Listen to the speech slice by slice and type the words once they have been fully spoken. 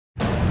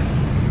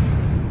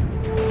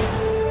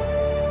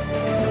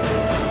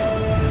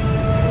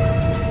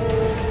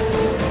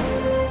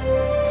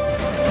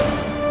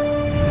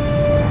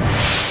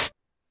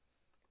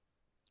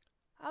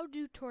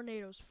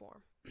tornadoes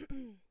form.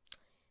 In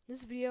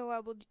this video,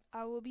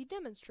 I will be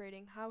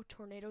demonstrating how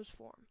tornadoes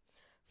form.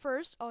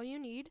 First, all you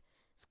need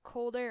is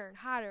cold air and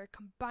hot air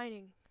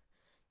combining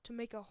to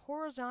make a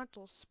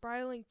horizontal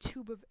spiraling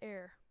tube of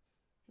air.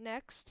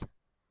 Next,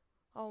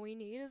 all we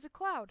need is a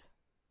cloud.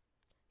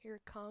 Here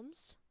it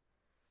comes.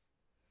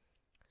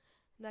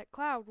 And that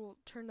cloud will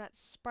turn that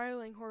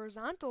spiraling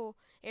horizontal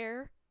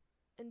air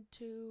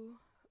into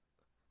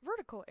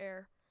vertical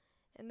air.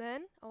 And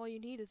then all you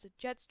need is a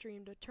jet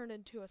stream to turn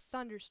into a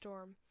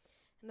thunderstorm.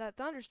 And that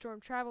thunderstorm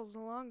travels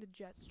along the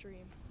jet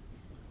stream.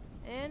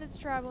 And it's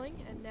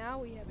traveling, and now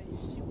we have a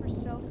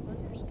supercell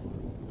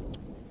thunderstorm.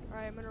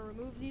 Alright, I'm going to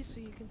remove these so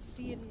you can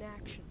see it in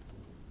action.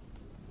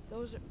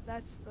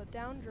 That's the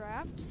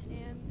downdraft,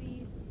 and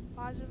the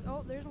positive...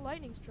 Oh, there's a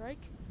lightning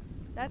strike.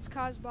 That's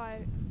caused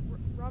by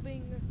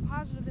rubbing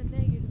positive and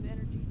negative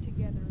energy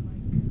together,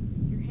 like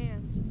your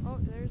hands. Oh,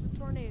 there's a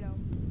tornado.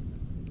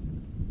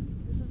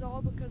 This is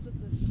all because of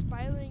the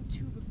spiraling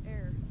tube of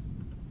air.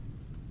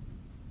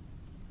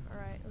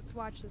 Alright, let's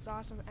watch this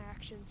awesome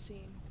action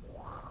scene.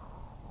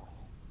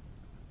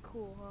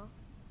 Cool, huh?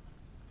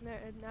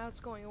 And now it's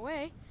going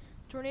away.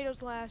 The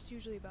tornadoes last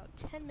usually about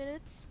 10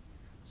 minutes,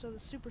 so the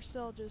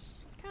supercell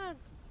just kind of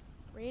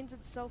rains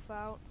itself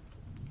out,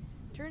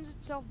 turns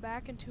itself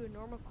back into a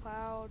normal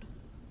cloud,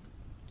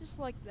 just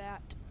like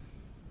that.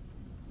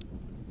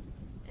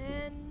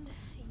 And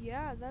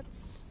yeah,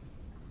 that's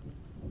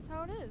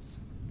how it is.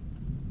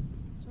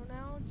 So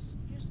now it's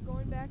just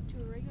going back to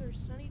a regular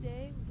sunny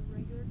day with a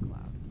regular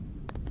cloud.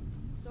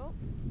 So,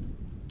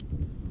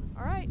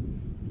 alright.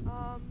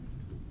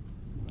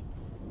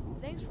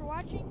 Thanks for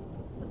watching.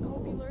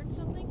 Hope you learned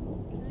something.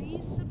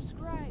 Please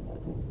subscribe.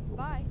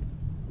 Bye.